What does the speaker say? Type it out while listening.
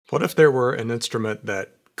What if there were an instrument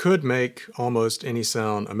that could make almost any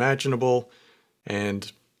sound imaginable,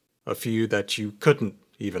 and a few that you couldn't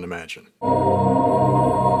even imagine?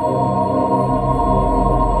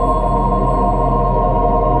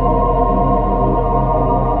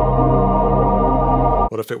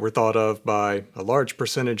 What if it were thought of by a large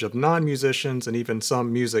percentage of non-musicians and even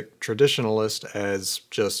some music traditionalists as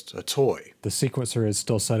just a toy? The sequencer is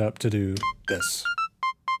still set up to do this.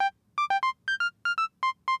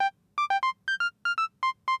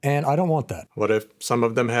 And I don't want that. What if some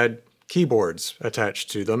of them had keyboards attached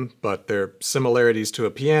to them, but their similarities to a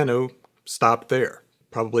piano stopped there?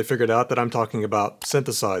 Probably figured out that I'm talking about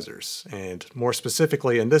synthesizers, and more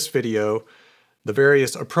specifically in this video, the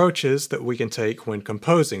various approaches that we can take when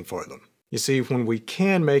composing for them. You see, when we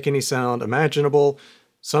can make any sound imaginable,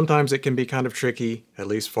 sometimes it can be kind of tricky, at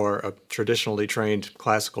least for a traditionally trained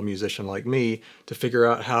classical musician like me, to figure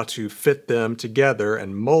out how to fit them together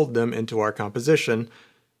and mold them into our composition.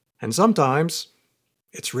 And sometimes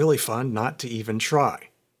it's really fun not to even try.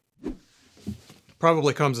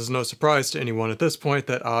 Probably comes as no surprise to anyone at this point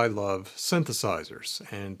that I love synthesizers,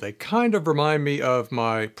 and they kind of remind me of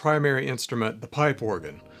my primary instrument, the pipe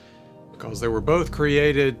organ, because they were both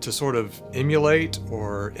created to sort of emulate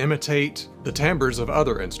or imitate the timbres of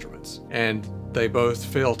other instruments, and they both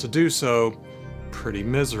fail to do so pretty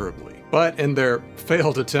miserably. But in their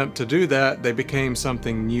failed attempt to do that, they became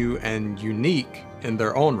something new and unique in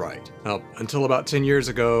their own right. Now, until about 10 years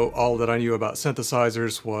ago, all that I knew about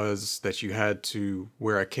synthesizers was that you had to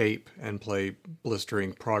wear a cape and play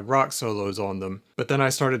blistering prog rock solos on them. But then I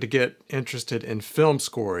started to get interested in film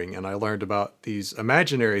scoring, and I learned about these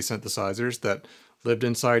imaginary synthesizers that lived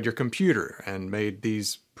inside your computer and made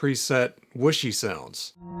these preset whooshy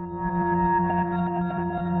sounds.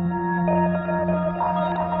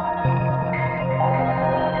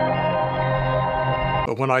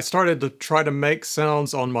 But when I started to try to make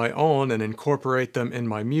sounds on my own and incorporate them in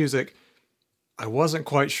my music, I wasn't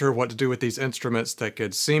quite sure what to do with these instruments that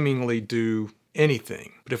could seemingly do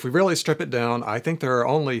anything. But if we really strip it down, I think there are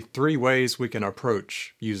only 3 ways we can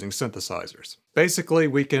approach using synthesizers. Basically,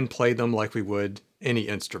 we can play them like we would any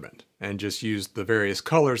instrument, and just use the various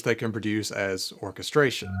colors they can produce as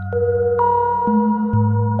orchestration.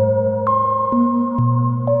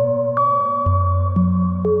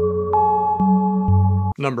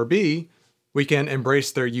 Number B, we can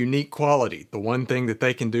embrace their unique quality, the one thing that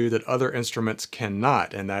they can do that other instruments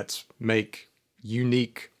cannot, and that's make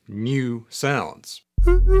unique, new sounds.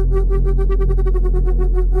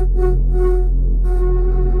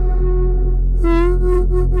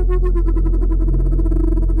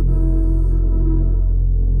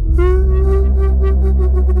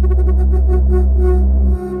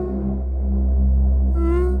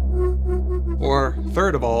 Or,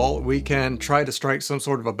 third of all, we can try to strike some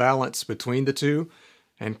sort of a balance between the two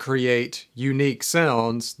and create unique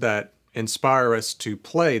sounds that inspire us to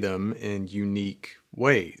play them in unique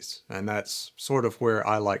ways. And that's sort of where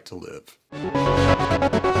I like to live.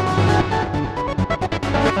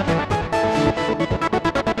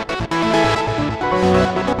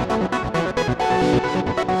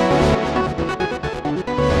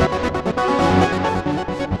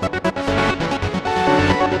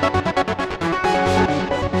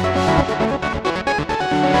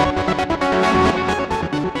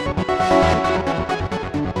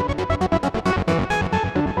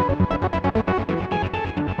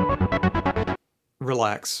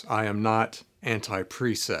 Relax, I am not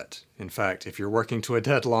anti-preset. In fact, if you're working to a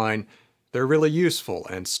deadline, they're really useful,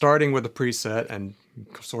 and starting with a preset and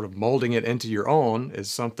sort of molding it into your own is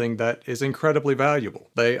something that is incredibly valuable.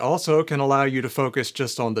 They also can allow you to focus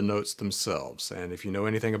just on the notes themselves, and if you know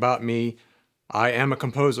anything about me, I am a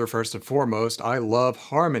composer first and foremost. I love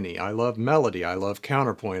harmony, I love melody, I love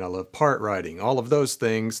counterpoint, I love part writing, all of those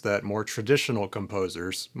things that more traditional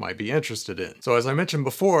composers might be interested in. So as I mentioned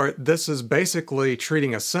before, this is basically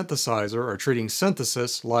treating a synthesizer or treating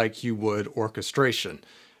synthesis like you would orchestration.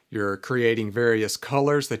 You're creating various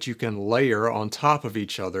colors that you can layer on top of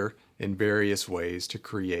each other in various ways to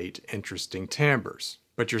create interesting timbres.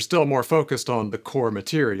 But you're still more focused on the core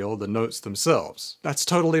material, the notes themselves. That's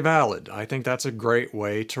totally valid. I think that's a great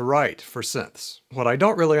way to write for synths. What I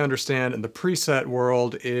don't really understand in the preset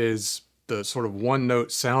world is the sort of one-note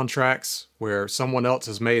soundtracks where someone else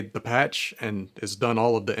has made the patch and has done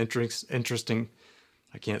all of the interesting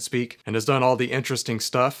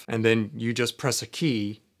stuff, and then you just press a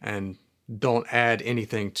key and don't add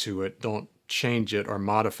anything to it, don't change it or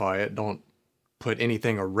modify it, don't put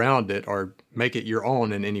anything around it or make it your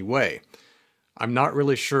own in any way. I'm not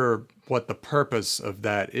really sure what the purpose of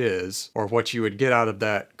that is or what you would get out of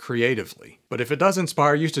that creatively. But if it does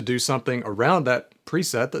inspire you to do something around that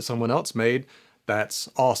preset that someone else made, that's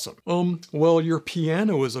awesome. Well, your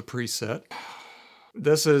piano is a preset.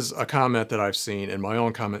 This is a comment that I've seen in my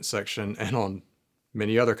own comment section and on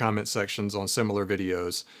many other comment sections on similar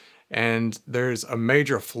videos, and there's a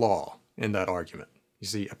major flaw in that argument. You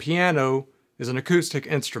see, a piano is an acoustic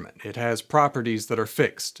instrument. It has properties that are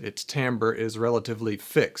fixed. Its timbre is relatively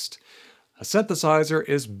fixed. A synthesizer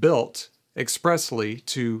is built expressly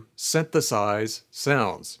to synthesize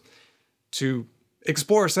sounds, to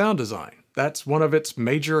explore sound design. That's one of its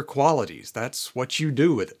major qualities. That's what you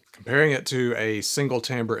do with it. Comparing it to a single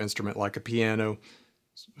timbre instrument like a piano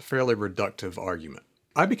is a fairly reductive argument.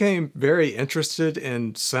 I became very interested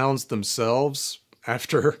in sounds themselves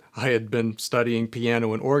after I had been studying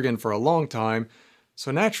piano and organ for a long time,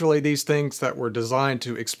 so naturally these things that were designed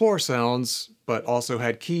to explore sounds but also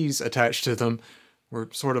had keys attached to them were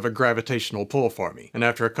sort of a gravitational pull for me. And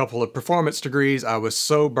after a couple of performance degrees, I was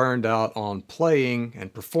so burned out on playing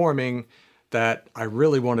and performing that I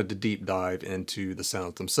really wanted to deep dive into the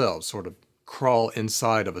sounds themselves, sort of crawl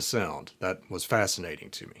inside of a sound. That was fascinating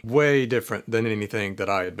to me. Way different than anything that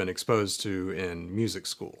I had been exposed to in music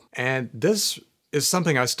school. And this is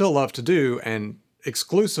something I still love to do and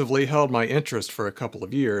exclusively held my interest for a couple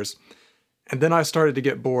of years. And then I started to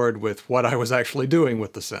get bored with what I was actually doing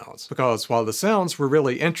with the sounds. Because while the sounds were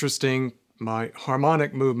really interesting, my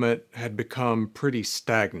harmonic movement had become pretty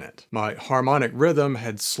stagnant. My harmonic rhythm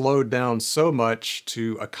had slowed down so much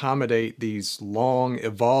to accommodate these long,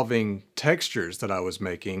 evolving textures that I was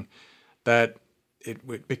making that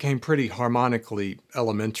it became pretty harmonically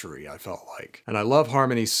elementary, I felt like. And I love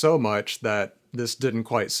harmony so much that this didn't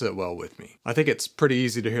quite sit well with me. I think it's pretty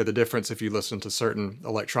easy to hear the difference if you listen to certain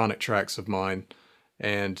electronic tracks of mine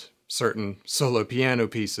and certain solo piano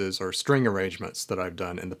pieces or string arrangements that I've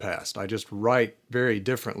done in the past. I just write very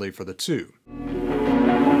differently for the two.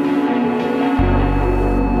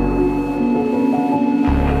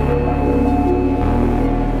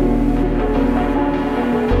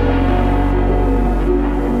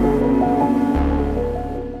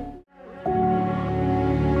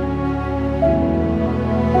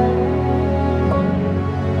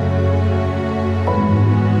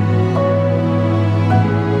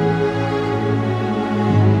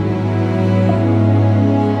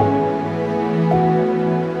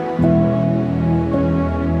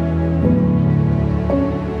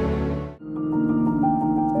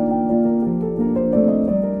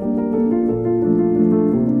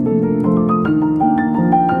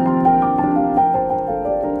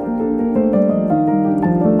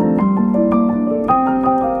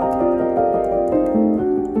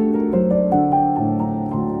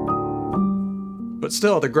 But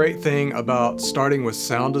still, the great thing about starting with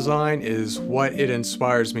sound design is what it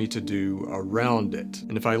inspires me to do around it.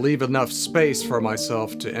 And if I leave enough space for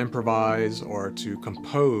myself to improvise or to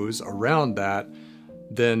compose around that,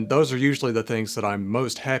 then those are usually the things that I'm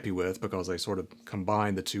most happy with because they sort of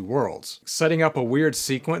combine the two worlds. Setting up a weird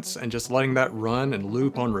sequence and just letting that run and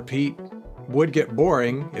loop on repeat would get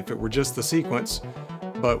boring if it were just the sequence,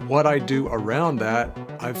 but what I do around that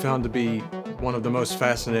I've found to be one of the most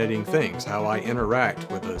fascinating things, how I interact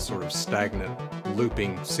with a sort of stagnant,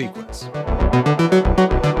 looping sequence. I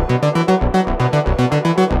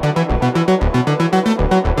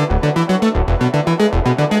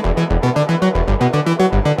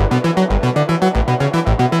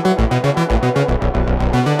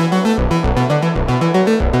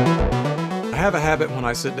have a habit when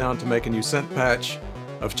I sit down to make a new synth patch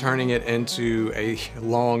of turning it into a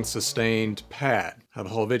long sustained pad. I have a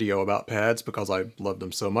whole video about pads because I love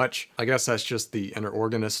them so much. I guess that's just the inner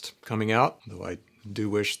organist coming out, though I do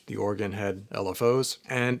wish the organ had LFOs.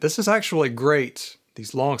 And this is actually great.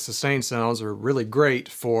 These long sustained sounds are really great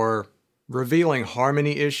for revealing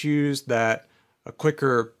harmony issues that a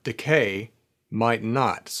quicker decay might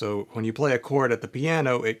not. So when you play a chord at the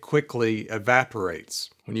piano, it quickly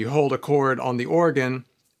evaporates. When you hold a chord on the organ,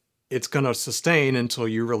 it's going to sustain until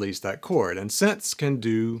you release that chord, and synths can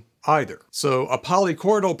do either. So a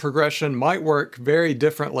polychordal progression might work very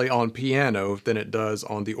differently on piano than it does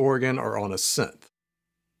on the organ or on a synth.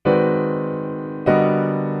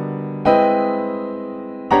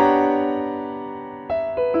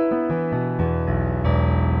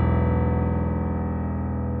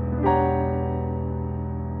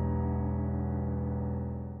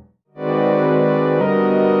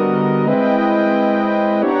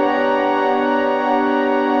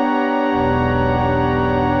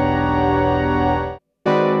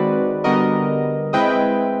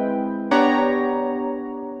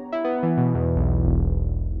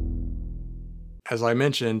 as I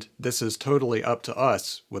mentioned, this is totally up to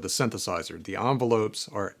us with a synthesizer. The envelopes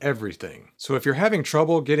are everything. So if you're having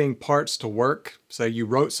trouble getting parts to work, say you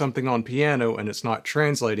wrote something on piano and it's not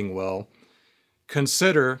translating well,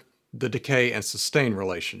 consider the decay and sustain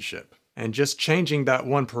relationship. And just changing that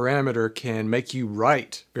one parameter can make you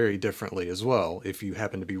write very differently as well if you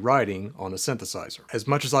happen to be writing on a synthesizer. As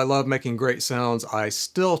much as I love making great sounds, I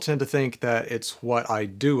still tend to think that it's what I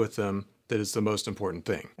do with them that is the most important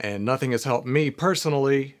thing. And nothing has helped me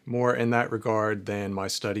personally more in that regard than my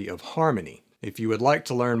study of harmony. If you would like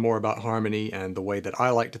to learn more about harmony and the way that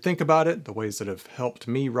I like to think about it, the ways that have helped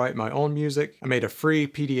me write my own music, I made a free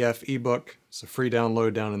PDF ebook. It's a free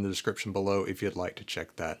download down in the description below if you'd like to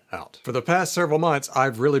check that out. For the past several months,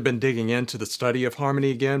 I've really been digging into the study of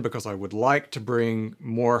harmony again because I would like to bring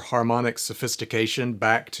more harmonic sophistication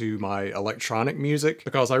back to my electronic music,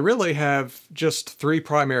 because I really have just three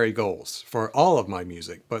primary goals for all of my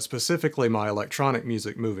music, but specifically my electronic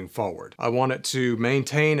music moving forward. I want it to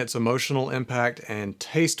maintain its emotional impact and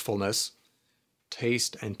tastefulness.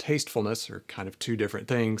 Taste and tastefulness are kind of two different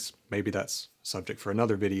things. Maybe that's a subject for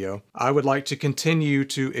another video. I would like to continue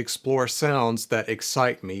to explore sounds that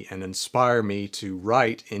excite me and inspire me to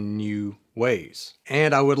write in new ways.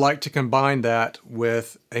 And I would like to combine that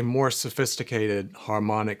with a more sophisticated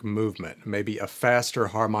harmonic movement, maybe a faster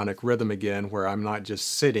harmonic rhythm again, where I'm not just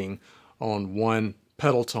sitting on one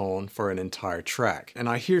pedal tone for an entire track. And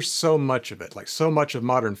I hear so much of it, like so much of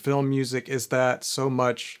modern film music is that, so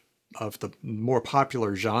much of the more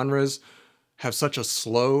popular genres have such a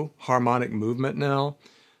slow harmonic movement now.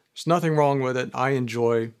 There's nothing wrong with it. I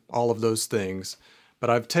enjoy all of those things, but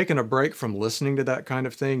I've taken a break from listening to that kind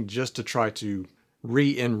of thing just to try to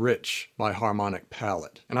re-enrich my harmonic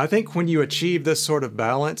palette. And I think when you achieve this sort of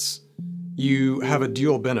balance, you have a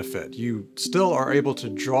dual benefit. You still are able to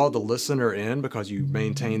draw the listener in because you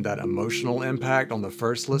maintain that emotional impact on the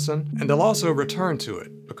first listen, and they'll also return to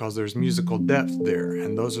it because there's musical depth there,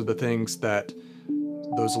 and those are the things that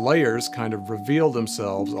those layers kind of reveal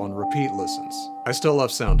themselves on repeat listens. I still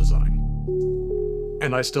love sound design,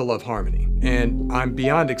 and I still love harmony, and I'm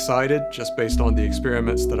beyond excited, just based on the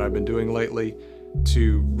experiments that I've been doing lately,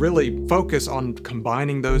 to really focus on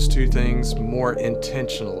combining those two things more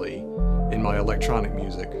intentionally in my electronic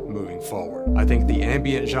music moving forward. I think the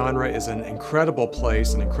ambient genre is an incredible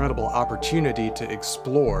place, an incredible opportunity to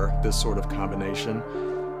explore this sort of combination,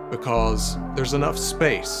 because there's enough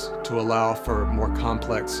space to allow for more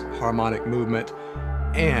complex harmonic movement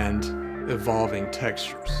and evolving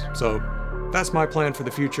textures. So that's my plan for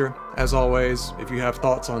the future. As always, if you have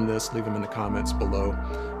thoughts on this, leave them in the comments below.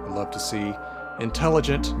 I'd love to see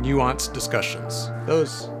intelligent, nuanced discussions.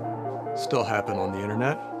 Those still happen on the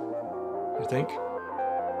internet, I think.